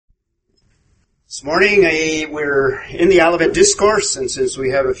This morning we're in the Olivet Discourse, and since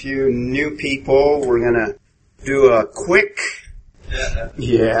we have a few new people, we're going to do a quick...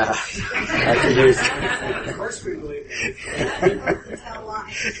 Yeah. I can use... Of course we believe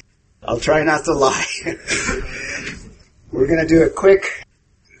I'll try not to lie. We're going to do a quick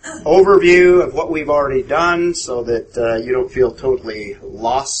overview of what we've already done so that you don't feel totally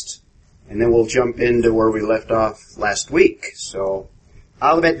lost, and then we'll jump into where we left off last week. So,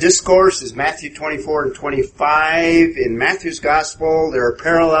 Olivet Discourse is Matthew 24 and 25. In Matthew's Gospel, there are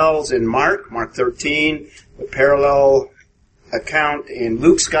parallels in Mark 13, the parallel account in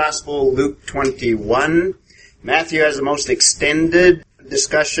Luke's Gospel, Luke 21. Matthew has the most extended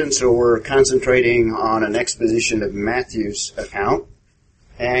discussion, so we're concentrating on an exposition of Matthew's account.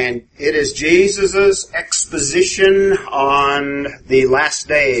 And it is Jesus' exposition on the last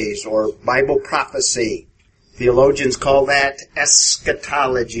days, or Bible prophecy. Theologians call that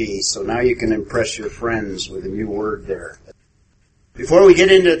eschatology, so now you can impress your friends with a new word there. Before we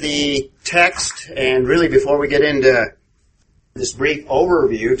get into the text, and really before we get into this brief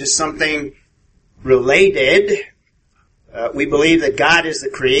overview, just something related. We believe that God is the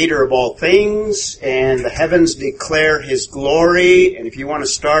creator of all things, and the heavens declare His glory. And if you want to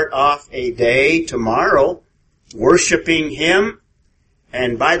start off a day tomorrow worshiping Him,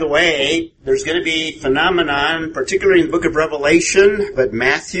 and by the way, there's going to be phenomenon, particularly in the book of Revelation, but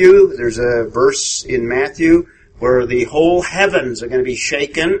Matthew, there's a verse in Matthew where the whole heavens are going to be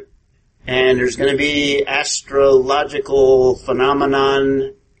shaken, and there's going to be astrological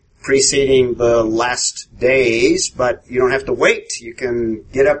phenomenon preceding the last days, but you don't have to wait. You can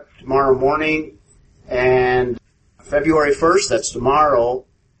get up tomorrow morning, and February 1st, that's tomorrow,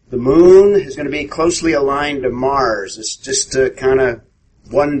 the moon is going to be closely aligned to Mars. It's just to kind of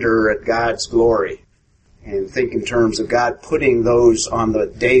wonder at God's glory and think in terms of God putting those on the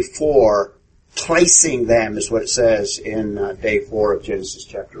day 4, placing them is what it says in day 4 of Genesis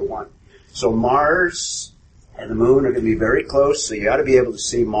chapter 1. So Mars and the moon are going to be very close, so you ought to be able to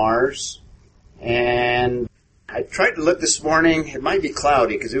see Mars. And I tried to look this morning. It might be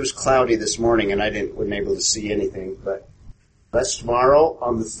cloudy because it was cloudy this morning and I wasn't able to see anything. But that's tomorrow.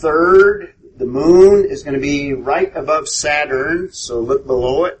 On the 3rd, the moon is going to be right above Saturn, so look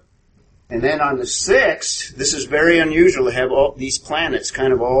below it. And then on the 6th, this is very unusual to have all these planets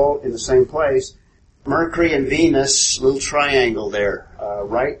kind of all in the same place. Mercury and Venus, little triangle there.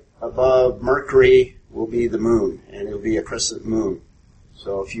 Right above Mercury will be the moon, and it'll be a crescent moon.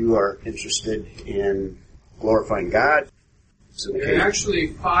 So if you are interested in glorifying God, there are actually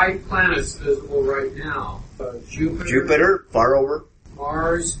 5 planets visible right now. Jupiter, far over.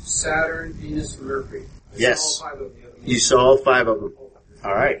 Mars, Saturn, Venus, and Mercury. Yes. You saw all 5 of them.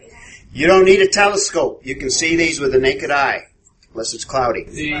 All right. You don't need a telescope. You can see these with the naked eye, unless it's cloudy.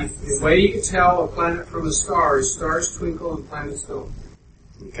 The way you can tell a planet from a star is stars twinkle and planets don't.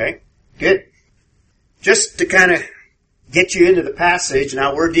 Okay. Good. Just to kind of get you into the passage,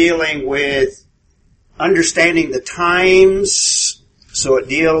 now we're dealing with understanding the times, so it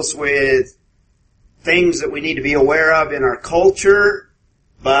deals with things that we need to be aware of in our culture.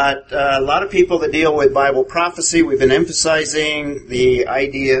 But a lot of people that deal with Bible prophecy, we've been emphasizing the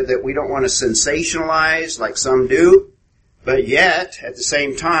idea that we don't want to sensationalize like some do. But yet, at the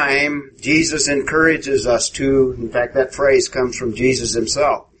same time, Jesus encourages us to, in fact, that phrase comes from Jesus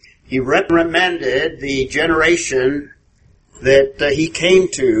himself. He reprimanded the generation that he came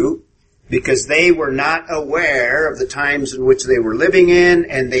to because they were not aware of the times in which they were living in,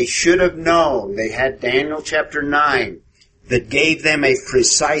 and they should have known. They had Daniel chapter 9 that gave them a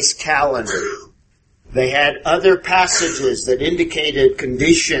precise calendar. They had other passages that indicated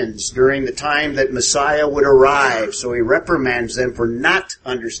conditions during the time that Messiah would arrive, so he reprimands them for not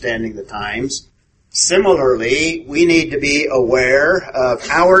understanding the times. Similarly, we need to be aware of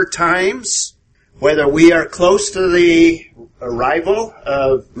our times, whether we are close to the arrival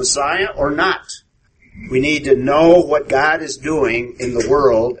of Messiah or not. We need to know what God is doing in the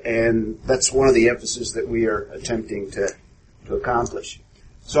world, and that's one of the emphases that we are attempting to accomplish.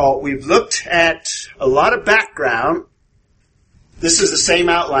 So we've looked at a lot of background. This is the same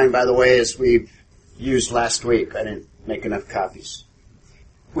outline, by the way, as we've used last week. I didn't make enough copies.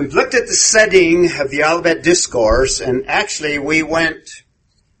 We've looked at the setting of the Olivet Discourse, and actually we went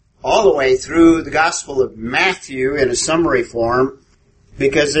all the way through the Gospel of Matthew in a summary form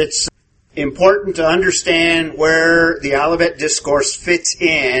because it's important to understand where the Olivet Discourse fits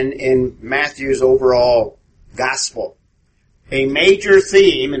in Matthew's overall Gospel. A major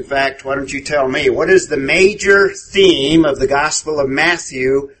theme, in fact, why don't you tell me, what is the major theme of the Gospel of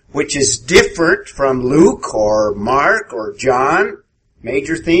Matthew which is different from Luke or Mark or John?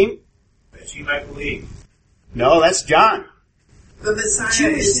 Major theme? that ye might believe. No, that's John. The Messiah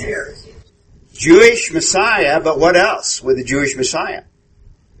is here. Jewish Messiah, but what else with the Jewish Messiah?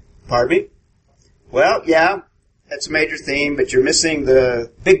 Pardon me? Well, yeah, that's a major theme, but you're missing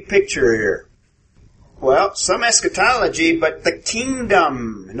the big picture here. Well, some eschatology, but the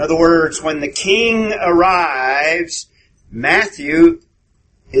kingdom. In other words, when the king arrives, Matthew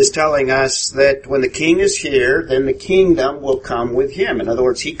is telling us that when the king is here, then the kingdom will come with him. In other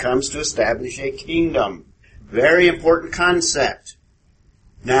words, he comes to establish a kingdom. Very important concept.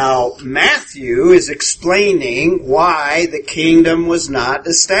 Now, Matthew is explaining why the kingdom was not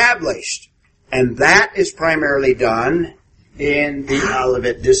established. And that is primarily done in the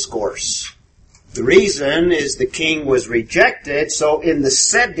Olivet Discourse. The reason is the king was rejected, so in the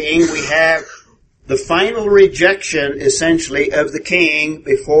setting we have the final rejection, essentially, of the king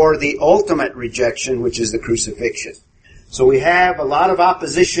before the ultimate rejection, which is the crucifixion. So we have a lot of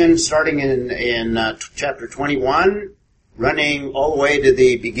opposition starting in chapter 21, running all the way to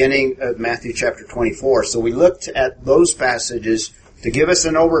the beginning of Matthew chapter 24. So we looked at those passages to give us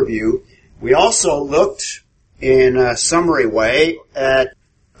an overview. We also looked in a summary way at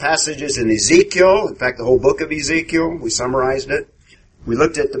passages in Ezekiel, in fact the whole book of Ezekiel, we summarized it. We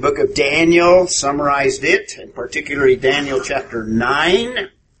looked at the book of Daniel, summarized it, and particularly Daniel chapter 9,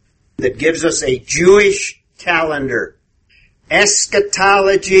 that gives us a Jewish calendar.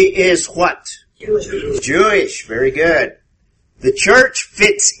 Eschatology is what? Jewish. Very good. The church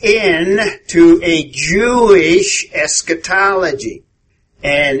fits in to a Jewish eschatology.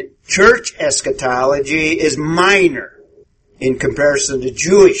 And church eschatology is minor in comparison to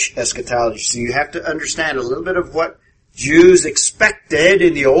Jewish eschatology. So you have to understand a little bit of what Jews expected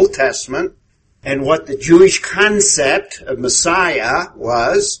in the Old Testament and what the Jewish concept of Messiah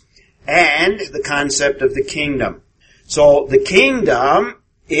was and the concept of the kingdom. So the kingdom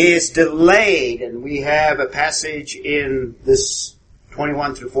is delayed, and we have a passage in this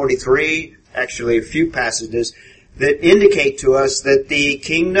 21 through 43, actually a few passages, that indicate to us that the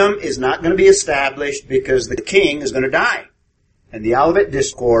kingdom is not going to be established because the king is going to die. And the Olivet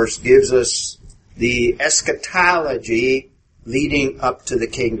Discourse gives us the eschatology leading up to the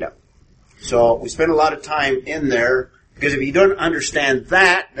kingdom. So we spend a lot of time in there, because if you don't understand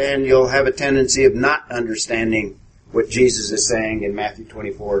that, then you'll have a tendency of not understanding what Jesus is saying in Matthew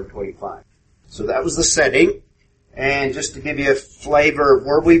 24 and 25. So that was the setting. And just to give you a flavor of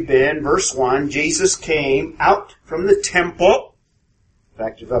where we've been, verse 1, Jesus came out from the temple. In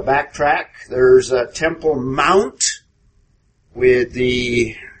fact, if I backtrack, there's a Temple Mount with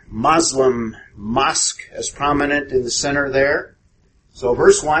the Muslim mosque as prominent in the center there. So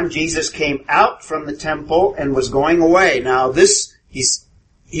verse 1, Jesus came out from the temple and was going away. Now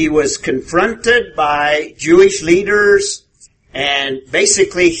he was confronted by Jewish leaders, and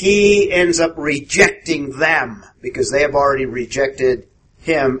basically he ends up rejecting them because they have already rejected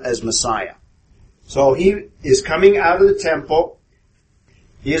him as Messiah. So he is coming out of the temple.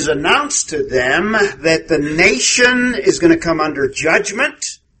 He has announced to them that the nation is going to come under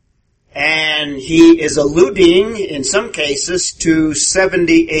judgment, and he is alluding, in some cases, to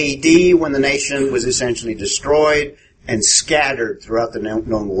 70 A.D. when the nation was essentially destroyed and scattered throughout the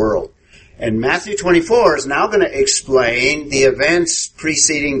known world. And Matthew 24 is now going to explain the events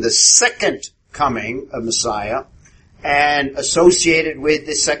preceding the second coming of Messiah, and associated with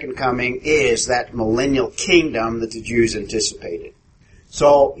the second coming is that millennial kingdom that the Jews anticipated.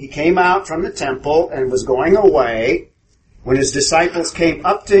 So he came out from the temple and was going away when his disciples came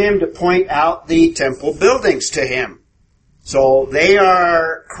up to him to point out the temple buildings to him. So they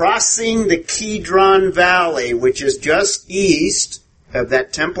are crossing the Kidron Valley, which is just east of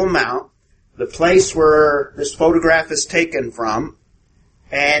that Temple Mount, the place where this photograph is taken from.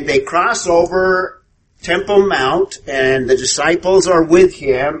 And they cross over Temple Mount, and the disciples are with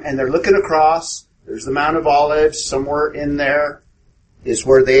him, and they're looking across. There's the Mount of Olives. Somewhere in there is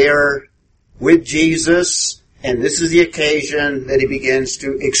where they are with Jesus. And this is the occasion that he begins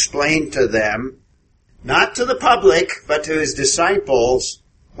to explain to them, not to the public, but to his disciples,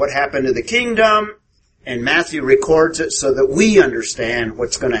 what happened to the kingdom. And Matthew records it so that we understand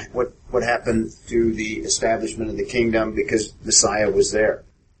what happened to the establishment of the kingdom, because Messiah was there.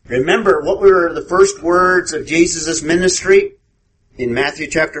 Remember, what were the first words of Jesus' ministry in Matthew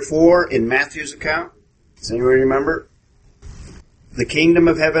chapter 4, in Matthew's account? Does anyone remember? The kingdom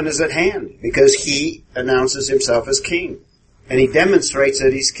of heaven is at hand, because he announces himself as king. And he demonstrates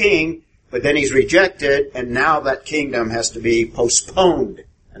that he's king, but then he's rejected, and now that kingdom has to be postponed.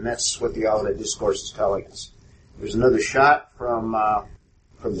 And that's what the Olivet Discourse is telling us. There's another shot from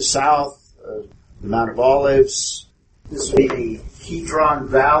the south, the Mount of Olives. This will be Kidron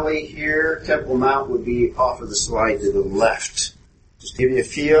Valley here. Temple Mount would be off of the slide to the left. Just to give you a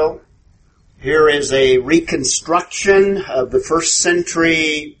feel. Here is a reconstruction of the first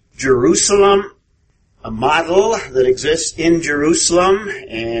century Jerusalem, a model that exists in Jerusalem.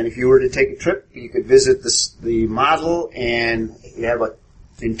 And if you were to take a trip, you could visit the model, and you have an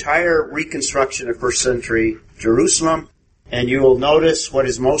entire reconstruction of first century Jerusalem. And you will notice what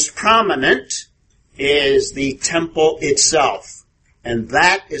is most prominent is the temple itself. And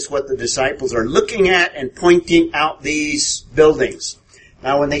that is what the disciples are looking at and pointing out these buildings.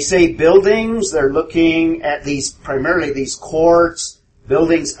 Now when they say buildings, they're looking at primarily these courts,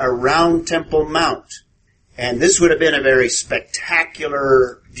 buildings around Temple Mount. And this would have been a very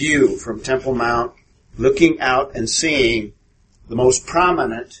spectacular view from Temple Mount, looking out and seeing the most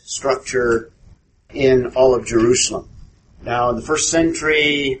prominent structure in all of Jerusalem. Now in the first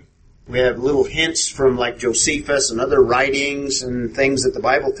century, we have little hints from like Josephus and other writings and things that the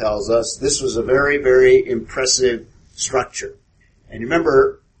Bible tells us. This was a very, very impressive structure. And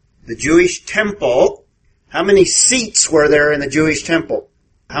remember, the Jewish temple, how many seats were there in the Jewish temple?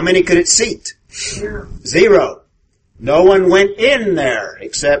 How many could it seat? 0. No one went in there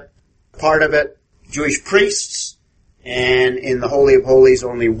except part of it, Jewish priests, and in the Holy of Holies,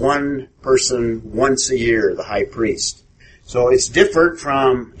 only one person once a year, the high priest. So it's different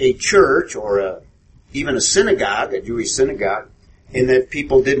from a church or even a synagogue, a Jewish synagogue, in that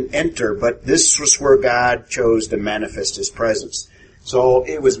people didn't enter, but this was where God chose to manifest His presence. So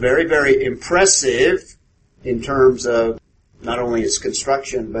it was very, very impressive in terms of not only its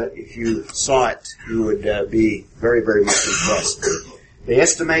construction, but if you saw it, you would be very, very much impressed. They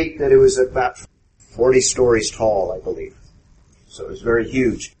estimate that it was about 40 stories tall, I believe. So it was very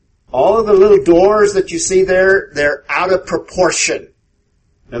huge. All of the little doors that you see there, they're out of proportion.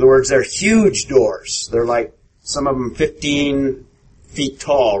 In other words, they're huge doors. They're like, some of them 15 feet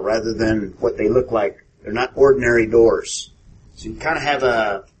tall rather than what they look like. They're not ordinary doors. So you kind of have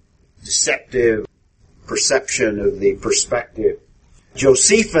a deceptive perception of the perspective.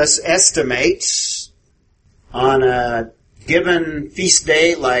 Josephus estimates on a given feast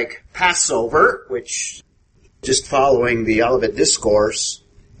day like Passover, which just following the Olivet Discourse,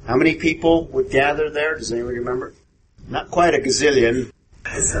 how many people would gather there? Does anyone remember? Not quite a gazillion.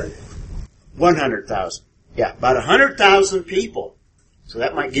 100,000. Yeah, about 100,000 people. So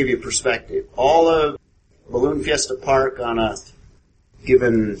that might give you perspective. All of Balloon Fiesta Park on a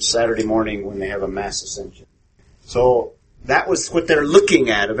given Saturday morning when they have a mass ascension. So that was what they're looking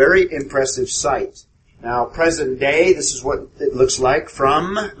at, a very impressive sight. Now, present day, this is what it looks like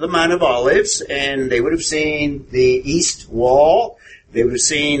from the Mount of Olives, and they would have seen the east wall. They would have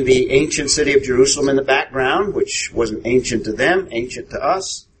seen the ancient city of Jerusalem in the background, which wasn't ancient to them, ancient to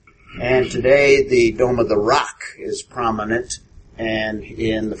us. And today, the Dome of the Rock is prominent, and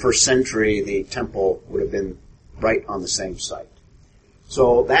in the first century, the temple would have been right on the same site.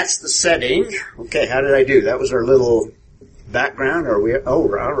 So that's the setting. Okay, how did I do? That was our little background. All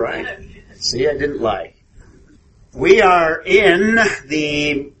right. See, I didn't lie. We are in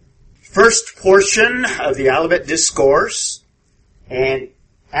the first portion of the Olivet Discourse, and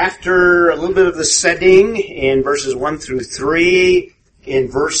after a little bit of the setting in verses 1 through 3,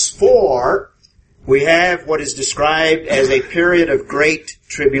 in verse 4, we have what is described as a period of great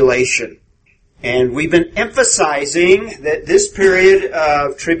tribulation. And we've been emphasizing that this period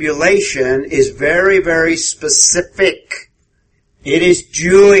of tribulation is very, very specific. It is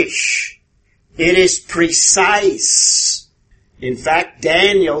Jewish. It is precise. In fact,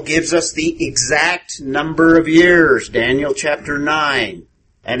 Daniel gives us the exact number of years, Daniel chapter 9.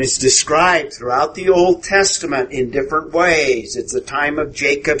 And it's described throughout the Old Testament in different ways. It's the time of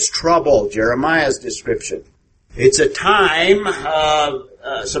Jacob's trouble, Jeremiah's description. It's a time of,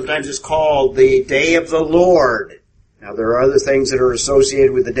 sometimes it's called the Day of the Lord. Now there are other things that are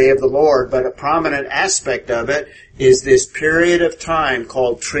associated with the Day of the Lord, but a prominent aspect of it is this period of time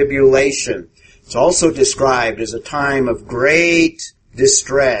called tribulation. It's also described as a time of great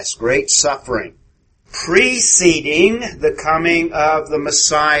distress, great suffering, preceding the coming of the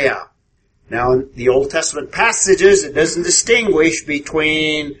Messiah. Now, in the Old Testament passages, it doesn't distinguish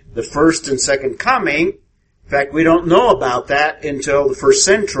between the first and second coming. In fact, we don't know about that until the first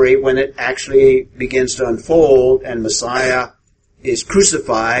century when it actually begins to unfold and Messiah is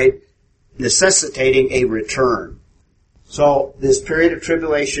crucified, necessitating a return. So, this period of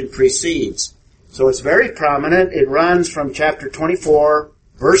tribulation precedes. So it's very prominent. It runs from chapter 24,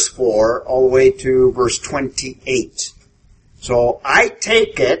 verse 4, all the way to verse 28. So I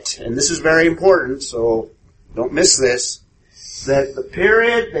take it, and this is very important, so don't miss this, that the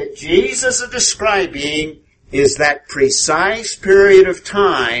period that Jesus is describing is that precise period of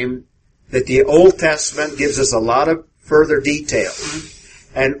time that the Old Testament gives us a lot of further detail.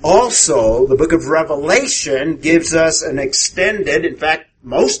 And also, the book of Revelation gives us an extended, in fact,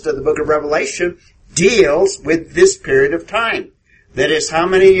 most of the book of Revelation deals with this period of time. That is how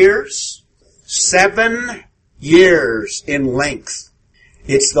many years? 7 years in length.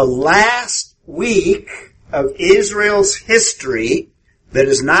 It's the last week of Israel's history that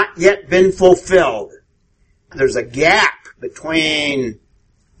has not yet been fulfilled. There's a gap between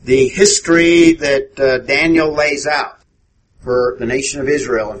the history that Daniel lays out for the nation of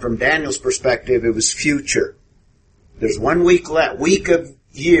Israel, and from Daniel's perspective, it was future. There's 1 week left, week of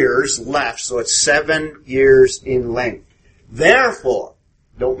years left, so it's 7 years in length. Therefore,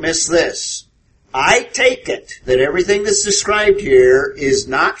 don't miss this. I take it that everything that's described here is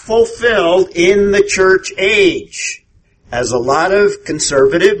not fulfilled in the church age, as a lot of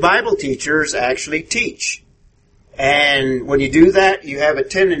conservative Bible teachers actually teach. And when you do that, you have a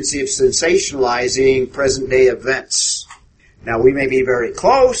tendency of sensationalizing present-day events. Now, we may be very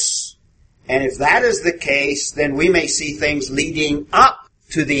close, and if that is the case, then we may see things leading up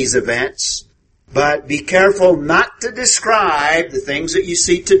to these events, but be careful not to describe the things that you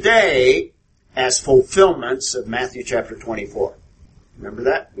see today as fulfillments of Matthew chapter 24. Remember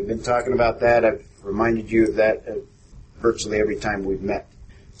that? We've been talking about that. I've reminded you of that virtually every time we've met.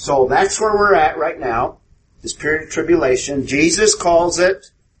 So that's where we're at right now, this period of tribulation. Jesus calls it,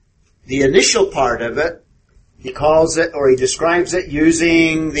 the initial part of it, he calls it, or he describes it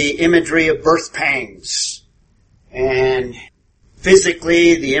using the imagery of birth pangs. And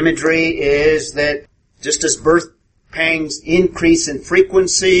physically, the imagery is that just as birth pangs increase in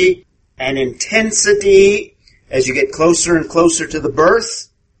frequency and intensity as you get closer and closer to the birth,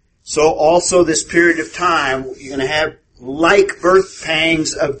 so also this period of time, you're going to have like birth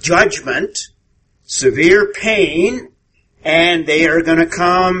pangs of judgment, severe pain, and they are going to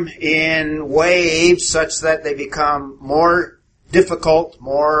come in waves such that they become more difficult,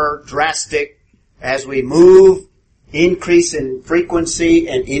 more drastic as we move, increase in frequency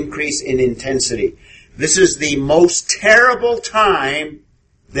and increase in intensity. This is the most terrible time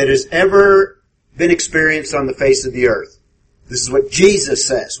that has ever been experienced on the face of the earth. This is what Jesus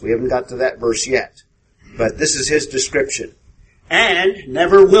says. We haven't got to that verse yet, but this is his description. And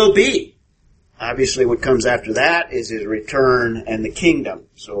never will be. Obviously, what comes after that is his return and the kingdom.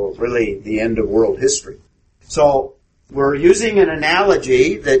 So really, the end of world history. So we're using an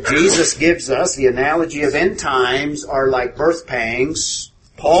analogy that Jesus gives us. The analogy of end times are like birth pangs.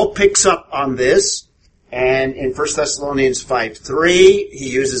 Paul picks up on this, and in 1 Thessalonians 5:3, he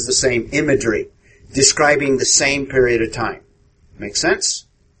uses the same imagery, describing the same period of time. Make sense?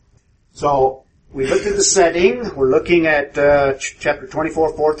 So we looked at the setting. We're looking at chapter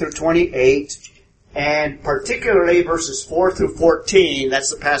 24, 4 through 28, and particularly verses 4 through 14. That's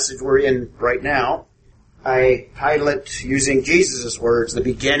the passage we're in right now. I title it, using Jesus' words, the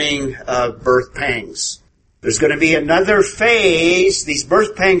beginning of birth pangs. There's going to be another phase. These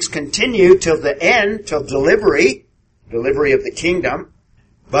birth pangs continue till the end, till delivery of the kingdom.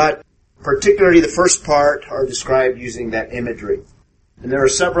 But particularly the first part are described using that imagery. And there are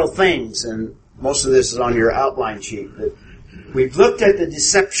several things, and most of this is on your outline sheet. But we've looked at the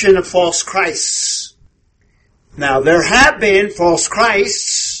deception of false Christs. Now, there have been false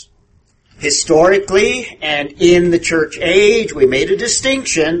Christs historically and in the church age. We made a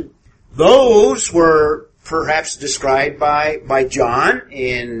distinction. Those were perhaps described by John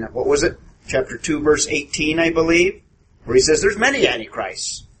in, what was it? Chapter 2, verse 18, I believe, where he says there's many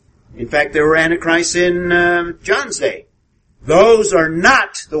antichrists. In fact, there were antichrists in John's day. Those are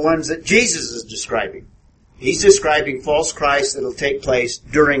not the ones that Jesus is describing. He's describing false Christs that will take place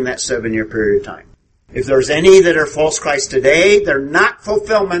during that 7-year period of time. If there's any that are false Christs today, they're not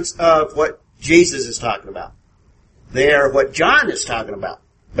fulfillments of what Jesus is talking about. They are what John is talking about,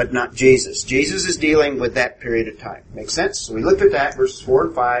 but not Jesus. Jesus is dealing with that period of time. Make sense? So we looked at that, verses 4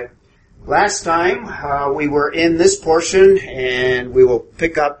 and 5. Last time, we were in this portion, and we will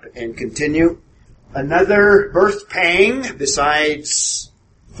pick up and continue. Another birth pang besides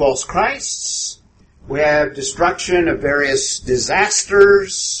false Christs. We have destruction of various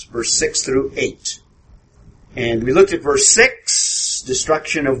disasters, verse 6 through 8. And we looked at verse 6,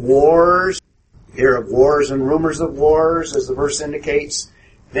 destruction of wars. Hear of wars and rumors of wars, as the verse indicates.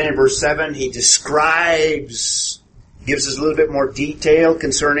 Then in verse 7, he describes, gives us a little bit more detail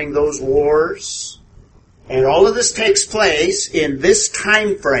concerning those wars. And all of this takes place in this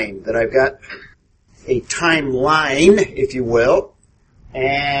time frame that I've got a timeline, if you will.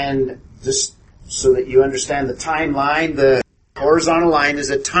 And just so that you understand the timeline, the horizontal line is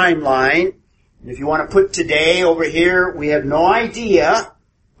a timeline. And if you want to put today over here, we have no idea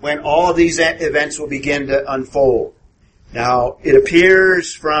when all of these events will begin to unfold. Now, it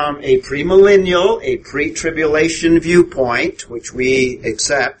appears from a premillennial, a pre-tribulation viewpoint, which we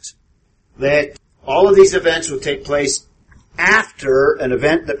accept, that all of these events will take place after an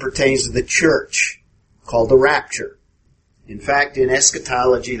event that pertains to the church, called the rapture. In fact, in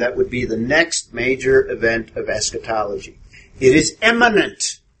eschatology, that would be the next major event of eschatology. It is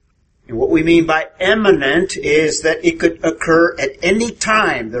imminent. And what we mean by imminent is that it could occur at any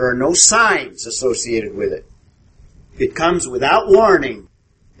time. There are no signs associated with it. It comes without warning.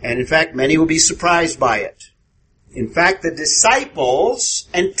 And in fact, many will be surprised by it. In fact, the disciples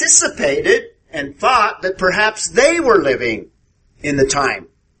anticipated and thought that perhaps they were living in the time.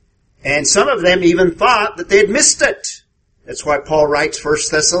 And some of them even thought that they had missed it. That's why Paul writes 1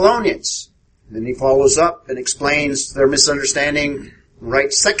 Thessalonians. And then he follows up and explains their misunderstanding and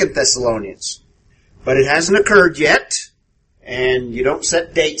writes 2 Thessalonians. But it hasn't occurred yet, and you don't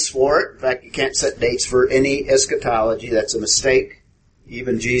set dates for it. In fact, you can't set dates for any eschatology. That's a mistake.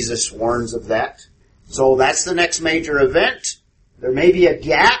 Even Jesus warns of that. So that's the next major event. There may be a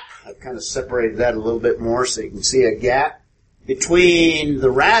gap. I've kind of separated that a little bit more so you can see a gap between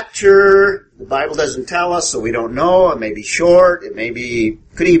the rapture. The Bible doesn't tell us, so we don't know. It may be short. It may be,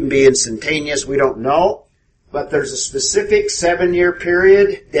 could even be instantaneous. We don't know. But there's a specific 7-year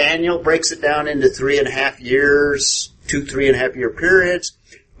period. Daniel breaks it down into 3.5 years, 2 3.5 year periods.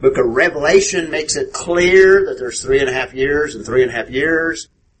 Book of Revelation makes it clear that there's 3.5 years and 3.5 years.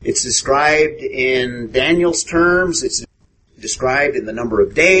 It's described in Daniel's terms. It's described in the number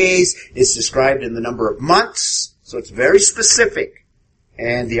of days. It's described in the number of months. So it's very specific.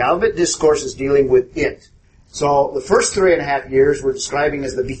 And the Olivet Discourse is dealing with it. So the first 3.5 years we're describing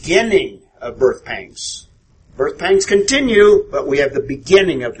as the beginning of birth pangs. Birth pangs continue, but we have the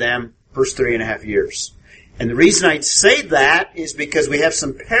beginning of them first 3.5 years. And the reason I say that is because we have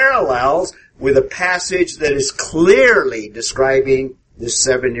some parallels with a passage that is clearly describing this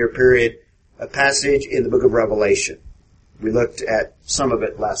 7-year period, a passage in the book of Revelation. We looked at some of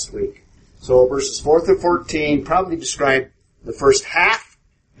it last week. So verses 4 through 14 probably describe the first half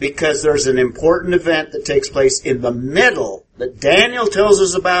because there's an important event that takes place in the middle that Daniel tells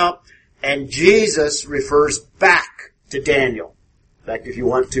us about, and Jesus refers back to Daniel. In fact, if you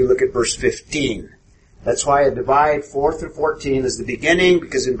want to, look at verse 15. That's why I divide 4 through 14 as the beginning,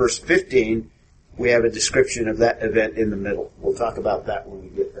 because in verse 15 we have a description of that event in the middle. We'll talk about that when we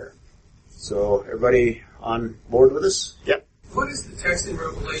get there. So, everybody on board with us? Yep. What is the text in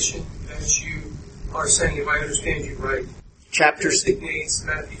Revelation that you are saying, if I understand you right, chapters designates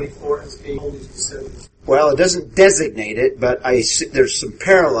Matthew 24 as being only the 7? Well, it doesn't designate it, but there's some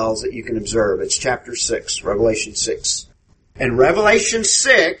parallels that you can observe. It's chapter 6, Revelation 6. And Revelation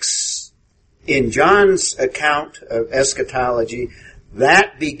 6, in John's account of eschatology,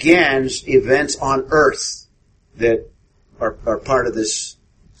 that begins events on earth that are part of this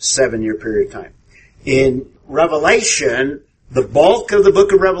 7-year period of time. In Revelation, the bulk of the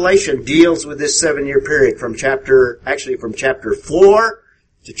book of Revelation deals with this 7-year period from chapter 4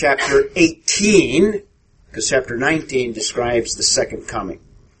 to chapter 18, because chapter 19 describes the second coming.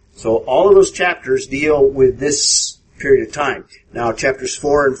 So all of those chapters deal with this period of time. Now, chapters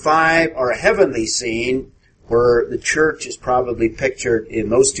 4 and 5 are a heavenly scene where the church is probably pictured in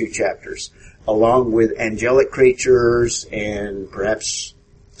those 2 chapters, along with angelic creatures and perhaps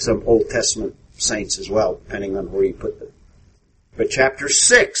some Old Testament saints as well, depending on where you put them. But chapter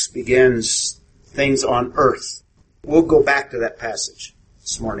 6 begins things on earth. We'll go back to that passage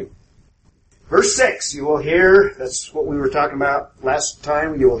this morning. Verse 6, you will hear, that's what we were talking about last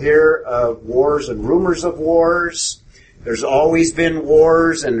time, you will hear of wars and rumors of wars. There's always been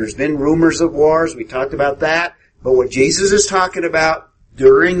wars and there's been rumors of wars. We talked about that. But what Jesus is talking about,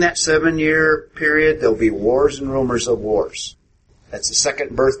 during that 7-year period, there'll be wars and rumors of wars. That's the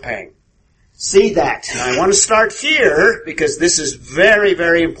second birth pang. See that. Now I want to start here because this is very,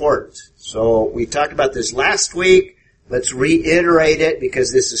 very important. So we talked about this last week. Let's reiterate it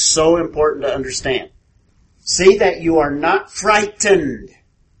because this is so important to understand. See that you are not frightened.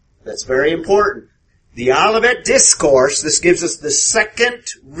 That's very important. The Olivet Discourse, this gives us the second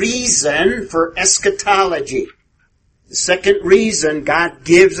reason for eschatology. The second reason God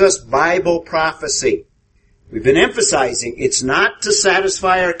gives us Bible prophecy. We've been emphasizing it's not to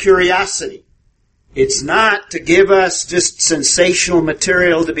satisfy our curiosity. It's not to give us just sensational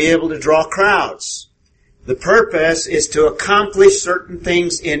material to be able to draw crowds. The purpose is to accomplish certain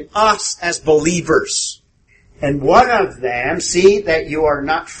things in us as believers. And one of them, see that you are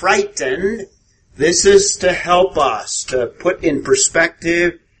not frightened. This is to help us to put in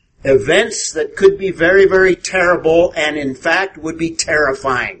perspective events that could be very, very terrible and in fact would be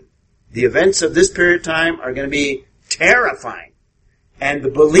terrifying. The events of this period of time are going to be terrifying. And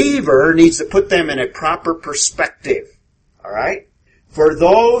the believer needs to put them in a proper perspective. All right? For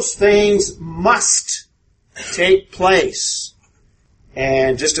those things must take place.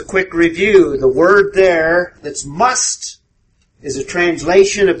 And just a quick review, the word there that's must is a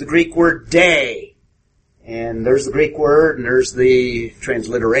translation of the Greek word day. And there's the Greek word and there's the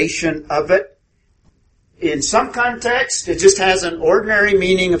transliteration of it. In some context, it just has an ordinary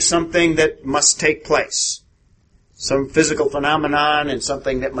meaning of something that must take place. Some physical phenomenon and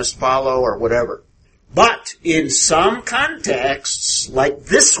something that must follow or whatever. But in some contexts, like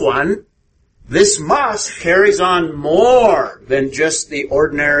this one, this must carries on more than just the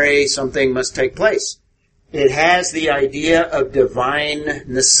ordinary something must take place. It has the idea of divine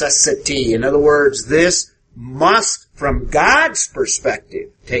necessity. In other words, this must, from God's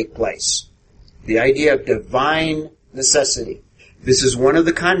perspective, take place. The idea of divine necessity. This is one of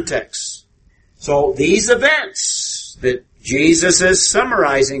the contexts. So these events that Jesus is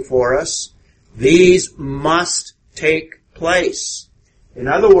summarizing for us, these must take place. In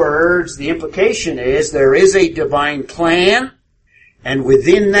other words, the implication is there is a divine plan, and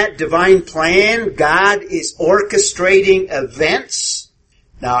within that divine plan, God is orchestrating events.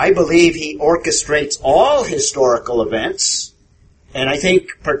 Now, I believe He orchestrates all historical events, and I think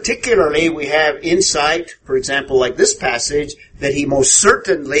particularly we have insight, for example, like this passage, that He most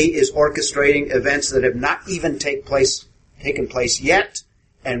certainly is orchestrating events that have not even taken place yet,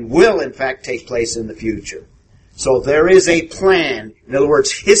 and will in fact take place in the future. So there is a plan. In other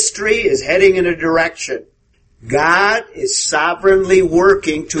words, history is heading in a direction. God is sovereignly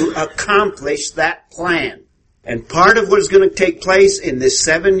working to accomplish that plan. And part of what is going to take place in this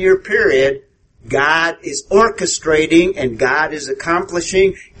 7-year period, God is orchestrating and God is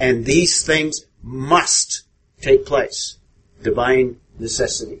accomplishing, and these things must take place. Divine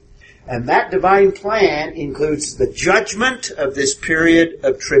necessity. And that divine plan includes the judgment of this period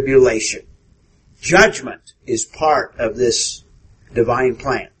of tribulation. Judgment is part of this divine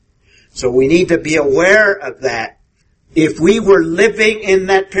plan. So we need to be aware of that. If we were living in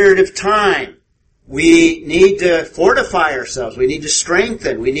that period of time, we need to fortify ourselves. We need to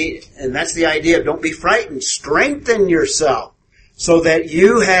strengthen. And that's the idea of don't be frightened. Strengthen yourself so that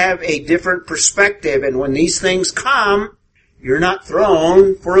you have a different perspective. And when these things come, you're not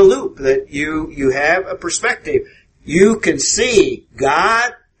thrown for a loop. That you have a perspective. You can see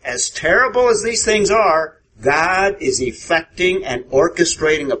God, as terrible as these things are, God is effecting and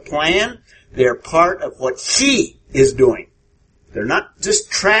orchestrating a plan. They're part of what He is doing. They're not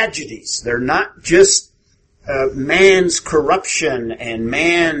just tragedies. They're not just man's corruption and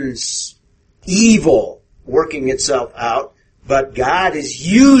man's evil working itself out. But God is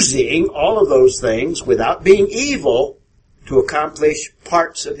using all of those things without being evil to accomplish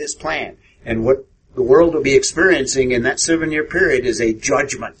parts of His plan. And what the world will be experiencing in that 7-year period is a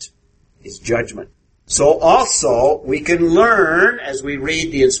judgment. Is judgment. So also, we can learn as we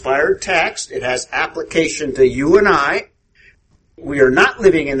read the inspired text. It has application to you and I. We are not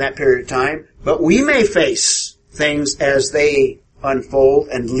living in that period of time, but we may face things as they unfold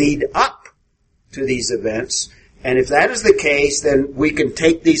and lead up to these events. And if that is the case, then we can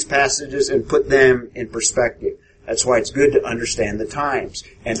take these passages and put them in perspective. That's why it's good to understand the times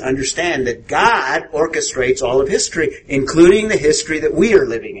and understand that God orchestrates all of history, including the history that we are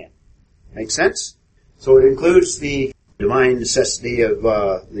living in. Make sense? So it includes the divine necessity of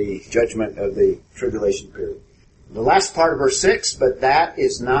the judgment of the tribulation period. The last part of verse 6, but that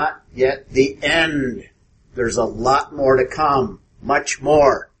is not yet the end. There's a lot more to come. Much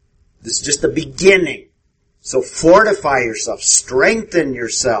more. This is just the beginning. So fortify yourself. Strengthen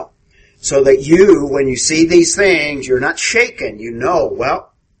yourself. So that you, when you see these things, you're not shaken. You know,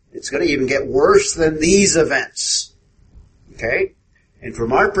 well, it's going to even get worse than these events. Okay? And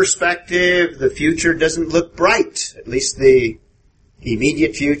from our perspective, the future doesn't look bright. At least the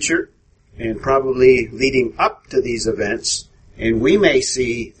immediate future. And probably leading up to these events. And we may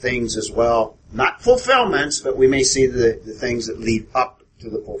see things as well, not fulfillments, but we may see the things that lead up to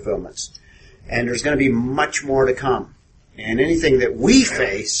the fulfillments. And there's going to be much more to come. And anything that we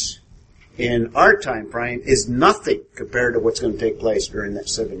face in our time frame is nothing compared to what's going to take place during that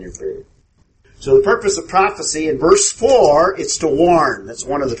 7-year period. So the purpose of prophecy, in verse 4, it's to warn. That's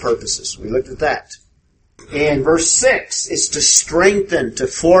one of the purposes. We looked at that. In verse 6, it's to strengthen, to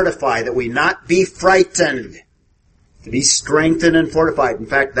fortify, that we not be frightened. To be strengthened and fortified. In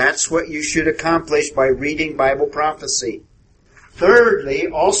fact, that's what you should accomplish by reading Bible prophecy. Thirdly,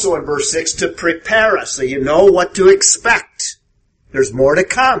 also in verse 6, to prepare us so you know what to expect. There's more to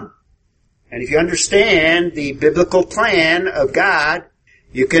come. And if you understand the biblical plan of God,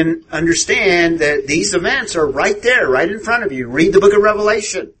 you can understand that these events are right there, right in front of you. Read the book of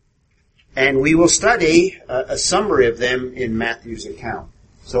Revelation. And we will study a summary of them in Matthew's account.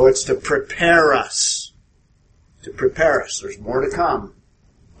 So it's to prepare us. To prepare us. There's more to come.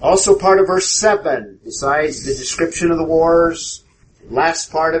 Also part of verse 7, besides the description of the wars,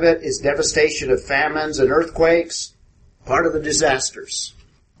 last part of it is devastation of famines and earthquakes, part of the disasters.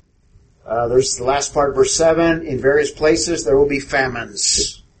 There's the last part of verse 7, in various places there will be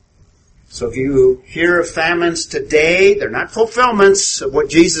famines. So if you hear of famines today, they're not fulfillments of what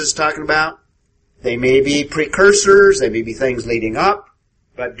Jesus is talking about. They may be precursors, they may be things leading up,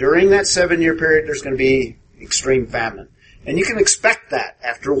 but during that 7-year period there's going to be extreme famine. And you can expect that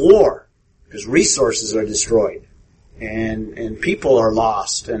after war, because resources are destroyed, and people are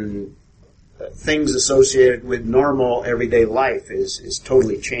lost, and things associated with normal everyday life is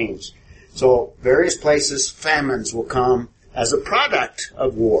totally changed. So various places, famines will come as a product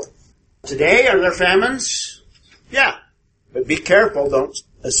of war. Today, are there famines? Yeah. But be careful, don't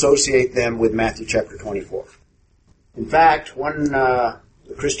associate them with Matthew chapter 24. In fact, the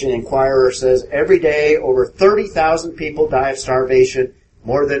Christian Inquirer says, every day over 30,000 people die of starvation,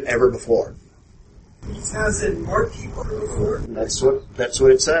 more than ever before. 30,000 more people than before? That's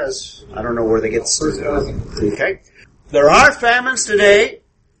what it says. I don't know where they get okay. There are famines today.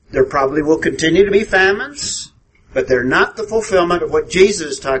 There probably will continue to be famines, but they're not the fulfillment of what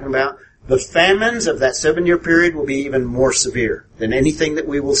Jesus is talking about. The famines of that 7-year period will be even more severe than anything that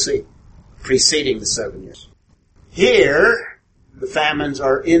we will see preceding the 7 years. Here, the famines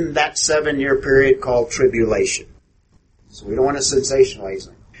are in that 7-year period called tribulation. So we don't want to sensationalize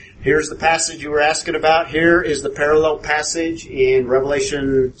them. Here's the passage you were asking about. Here is the parallel passage in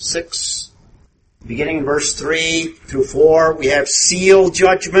Revelation 6. Beginning in verse 3 through 4, we have seal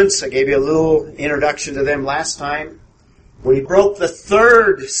judgments. I gave you a little introduction to them last time. When he broke the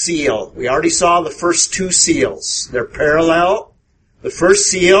third seal, we already saw the first 2 seals. They're parallel. The first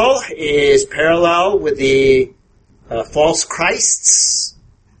seal is parallel with the false Christs.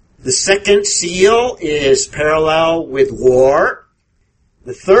 The second seal is parallel with war.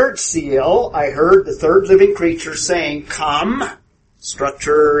 The third seal, I heard the third living creature saying, "Come."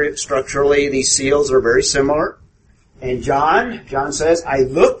 Structurally, these seals are very similar. And John says, "I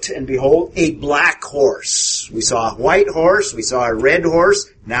looked, and behold, a black horse." We saw a white horse, we saw a red horse,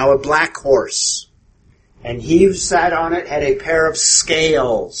 now a black horse. And he who sat on it had a pair of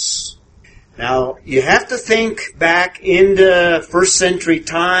scales. Now, you have to think back into first century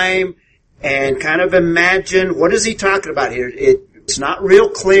time and kind of imagine, what is he talking about here? It's not real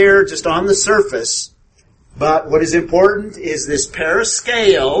clear just on the surface. But what is important is this pair of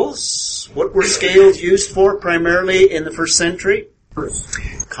scales. What were scales used for primarily in the first century?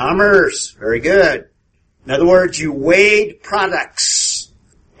 Commerce. Very good. In other words, you weighed products,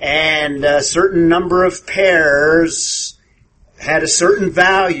 and a certain number of pairs had a certain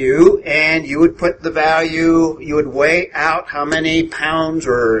value, and you would put the value, you would weigh out how many pounds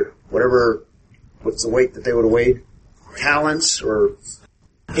or whatever, what's the weight that they would have weighed? Talents or...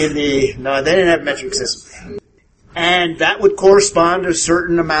 no, they didn't have metric system. And that would correspond to a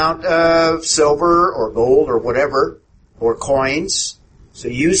certain amount of silver or gold or whatever, or coins. So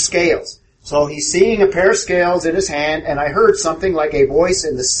use scales. So he's seeing a pair of scales in his hand, and I heard something like a voice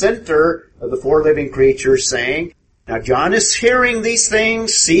in the center of the 4 living creatures saying, now John is hearing these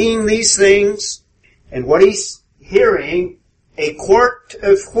things, seeing these things, and what he's hearing, a quart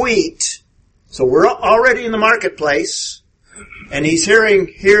of wheat. So we're already in the marketplace. And he's hearing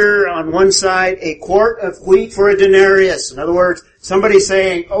here on one side a quart of wheat for a denarius. In other words, somebody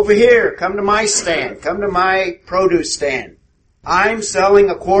saying, over here, come to my stand, come to my produce stand. I'm selling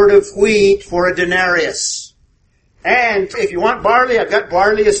a quart of wheat for a denarius. And if you want barley, I've got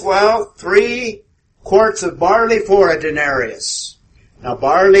barley as well. 3 quarts of barley for a denarius. Now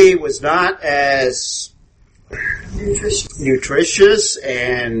barley was not as nutritious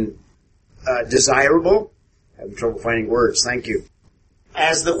and desirable. Having trouble finding words, thank you.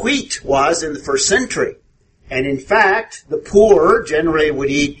 As the wheat was in the first century. And in fact, the poor generally would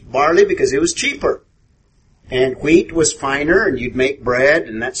eat barley because it was cheaper. And wheat was finer, and you'd make bread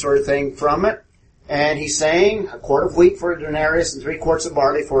and that sort of thing from it. And he's saying, a quart of wheat for a denarius and 3 quarts of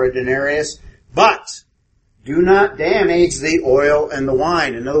barley for a denarius. But do not damage the oil and the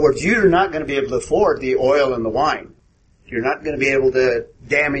wine. In other words, you're not going to be able to afford the oil and the wine. You're not going to be able to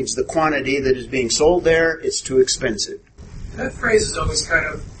damage the quantity that is being sold there. It's too expensive. That phrase is always kind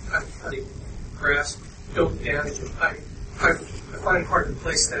of funny. Grasp, don't damage it. I find it hard to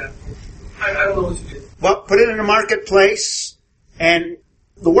place that. I don't know what to do. Well, put it in a marketplace And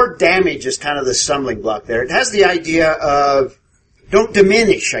the word damage is kind of the stumbling block there. It has the idea of don't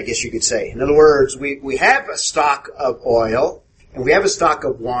diminish, I guess you could say. In other words, we have a stock of oil and we have a stock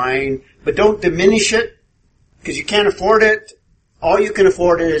of wine, but don't diminish it because you can't afford it. All you can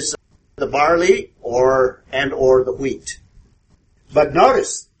afford is the barley or the wheat. But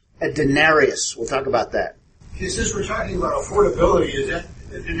notice, a denarius. We'll talk about that. Since we're talking about affordability, is that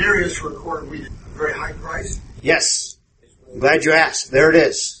the denarius for corn wheat a very high price? Yes. I'm glad you asked. There it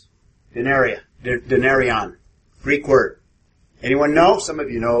is. Denaria. Denarion. Greek word. Anyone know? Some of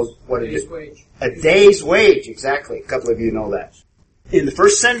you know what it is. Wage. A day's wage, exactly. A couple of you know that. In the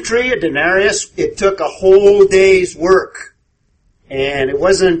first century, a denarius, it took a whole day's work. And it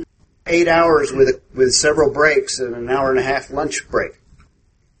wasn't 8 hours with several breaks and an hour and a half lunch break.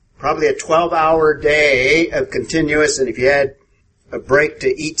 Probably a 12-hour day of continuous, and if you had a break to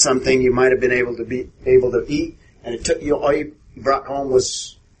eat something, you might have been able to eat, and it took you, all you brought home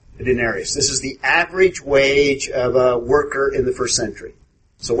was a denarius. This is the average wage of a worker in the first century.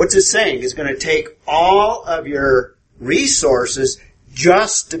 So what's it saying? It's going to take all of your resources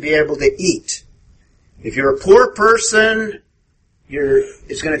just to be able to eat. If you're a poor person,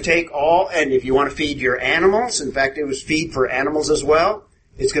 it's going to take all, and if you want to feed your animals, in fact it was feed for animals as well,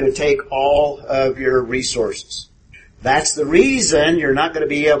 it's going to take all of your resources. That's the reason you're not going to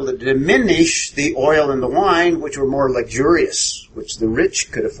be able to diminish the oil and the wine, which were more luxurious, which the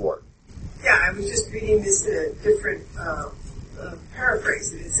rich could afford. Yeah, I was just reading this in a different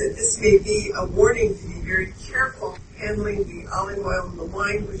paraphrase. It said, this may be a warning to be very careful handling the olive oil and the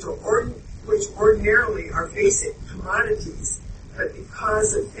wine, which ordinarily are basic commodities, but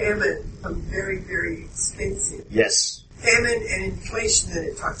because of famine, become very, very expensive. Yes. Famine and inflation that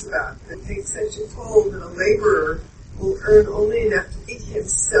it talks about. It takes such a toll that a laborer will earn only enough to feed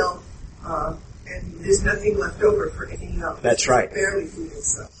himself, and there's nothing left over for anything else. That's right. Barely feed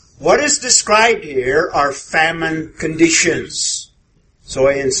himself. What is described here are famine conditions. So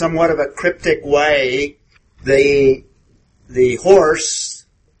in somewhat of a cryptic way, the horse,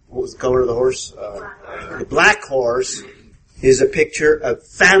 what was the color of the horse? The black horse is a picture of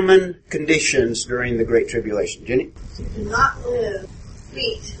famine conditions during the Great Tribulation. Jenny? You cannot live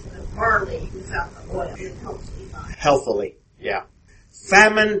wheat with barley without the oil. It helps you die. Healthily, yeah.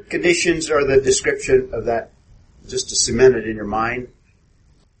 Famine conditions are the description of that, just to cement it in your mind.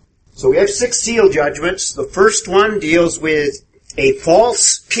 So we have 6 seal judgments. The first one deals with a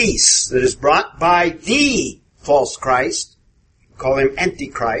false peace that is brought by the false Christ. We call him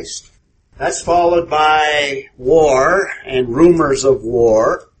Antichrist. That's followed by war and rumors of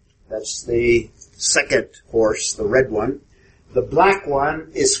war. That's the second horse, the red one. The black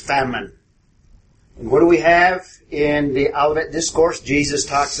one is famine. And what do we have in the Olivet Discourse? Jesus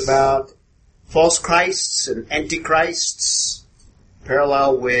talks about false Christs and antichrists,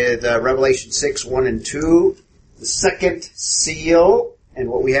 parallel with Revelation 6, 1 and 2. The second seal, and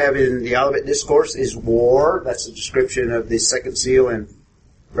what we have in the Olivet Discourse is war. That's a description of the second seal in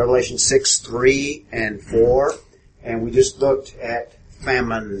Revelation 6, 3 and 4. And we just looked at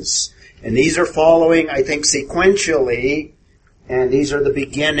famines. And these are following, I think, sequentially, and these are the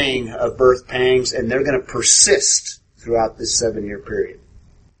beginning of birth pangs, and they're going to persist throughout this 7-year period.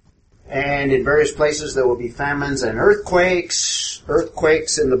 And in various places there will be famines and earthquakes.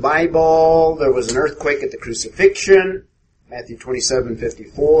 Earthquakes in the Bible. There was an earthquake at the crucifixion, Matthew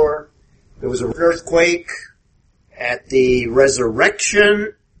 27:54. There was an earthquake at the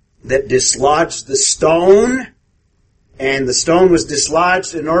resurrection that dislodged the stone. And the stone was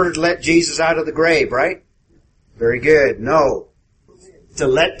dislodged in order to let Jesus out of the grave, right? Very good. No. To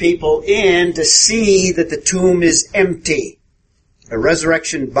let people in to see that the tomb is empty. A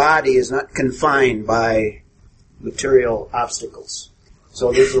resurrection body is not confined by material obstacles.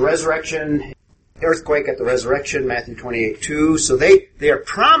 So there's a resurrection, earthquake at the resurrection, Matthew 28:2. So they are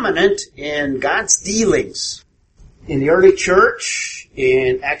prominent in God's dealings. In the early church,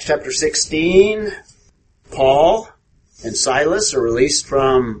 in Acts chapter 16, Paul and Silas are released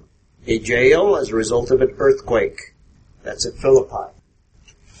from a jail as a result of an earthquake. That's at Philippi.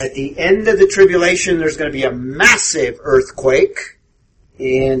 At the end of the tribulation, there's going to be a massive earthquake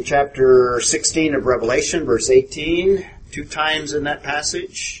in chapter 16 of Revelation, verse 18, 2 times in that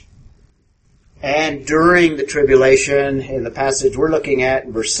passage. And during the tribulation, in the passage we're looking at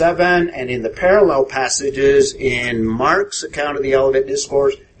in verse 7, and in the parallel passages in Mark's account of the Olivet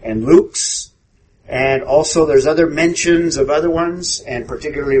Discourse and Luke's, and also there's other mentions of other ones, and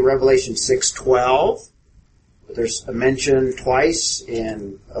particularly Revelation 6:12. There's a mention twice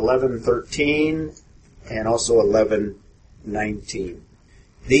in 11:13 and also 11:19.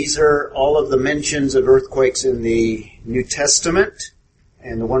 These are all of the mentions of earthquakes in the New Testament.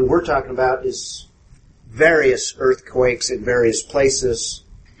 And the one we're talking about is various earthquakes in various places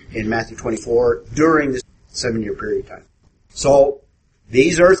in Matthew 24 during this 7-year period of time. So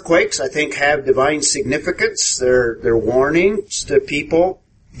these earthquakes, I think, have divine significance. They're warnings to people.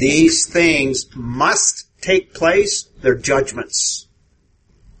 These things must take place. They're judgments.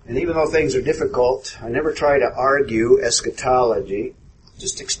 And even though things are difficult, I never try to argue eschatology.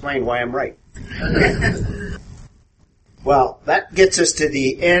 Just explain why I'm right. Well, that gets us to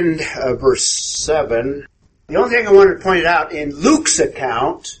the end of verse 7. The only thing I wanted to point out, in Luke's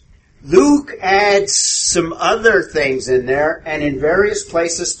account, Luke adds some other things in there, and in various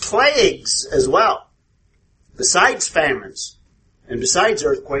places, plagues as well. Besides famines, and besides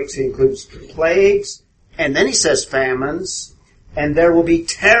earthquakes, he includes plagues, and then he says famines, and there will be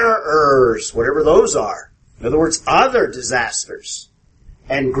terrors, whatever those are. In other words, other disasters,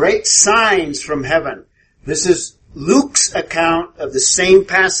 and great signs from heaven. This is Luke's account of the same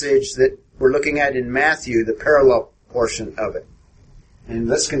passage that we're looking at in Matthew, the parallel portion of it. And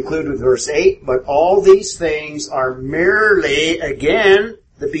let's conclude with verse 8. But all these things are merely, again,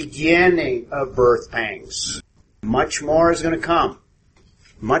 the beginning of birth pangs. Much more is going to come.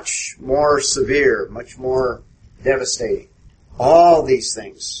 Much more severe, much more devastating. All these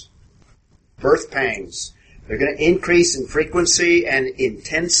things. Birth pangs. They're going to increase in frequency and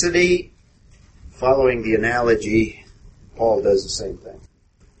intensity. Following the analogy, Paul does the same thing.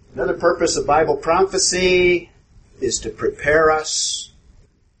 Another purpose of Bible prophecy is to prepare us.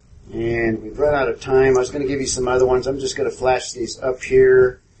 And we've run out of time. I was going to give you some other ones. I'm just going to flash these up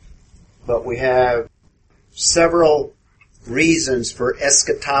here. But we have several reasons for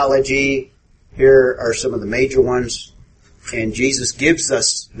eschatology. Here are some of the major ones. And Jesus gives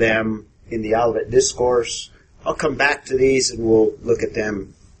us them in the Olivet Discourse. I'll come back to these and we'll look at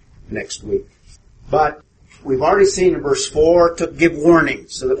them next week. But we've already seen in verse 4 to give warning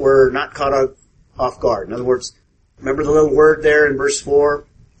so that we're not caught off guard. In other words, remember the little word there in verse 4?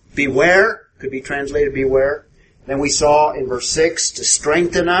 Beware, could be translated beware. Then we saw in verse 6 to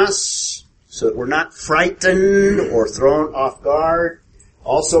strengthen us so that we're not frightened or thrown off guard.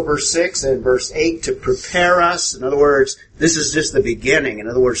 Also verse 6 and verse 8 to prepare us. In other words, this is just the beginning. In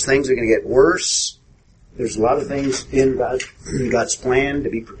other words, things are going to get worse. There's a lot of things in God's plan to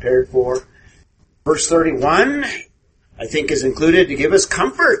be prepared for. Verse 31, I think, is included to give us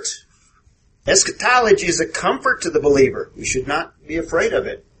comfort. Eschatology is a comfort to the believer. We should not be afraid of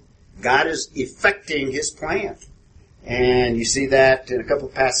it. God is effecting His plan. And you see that in a couple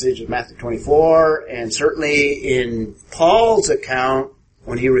of passages of Matthew 24, and certainly in Paul's account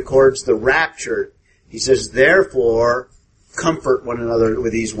when he records the rapture. He says, therefore, comfort one another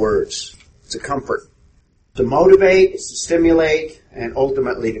with these words. It's a comfort. To motivate, it's to stimulate, and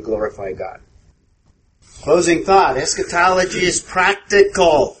ultimately to glorify God. Closing thought, eschatology is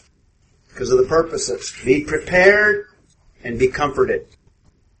practical because of the purposes. Be prepared and be comforted.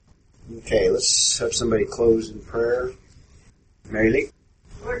 Okay, let's have somebody close in prayer. Mary Lee.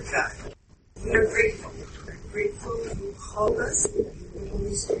 Lord God, we are grateful. We're grateful you called us, the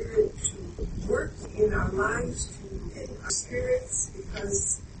Holy Spirit, to work in our lives, to in our spirits,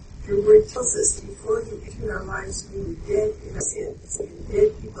 because your word tells us before you enter our lives, we were dead in our sins and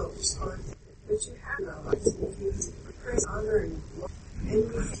dead people respond. But you have in our lives, and you give us praise, honor, and glory.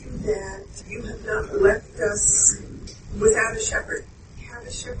 And we thank you that you have not left us without a shepherd. We have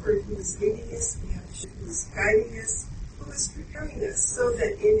a shepherd who is leading us, we have a shepherd who is guiding us, who is preparing us, so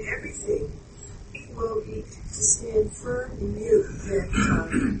that in everything we will be to stand firm in you,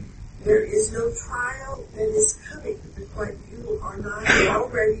 that there is no trial that is coming, but what you are not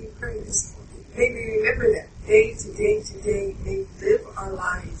already preparing us for. May we remember that day to day to day, may we live our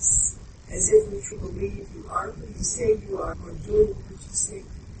lives as if we truly believe you are who you say you are, or doing what you say.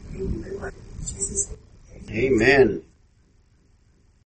 May we live like Jesus' name. Amen.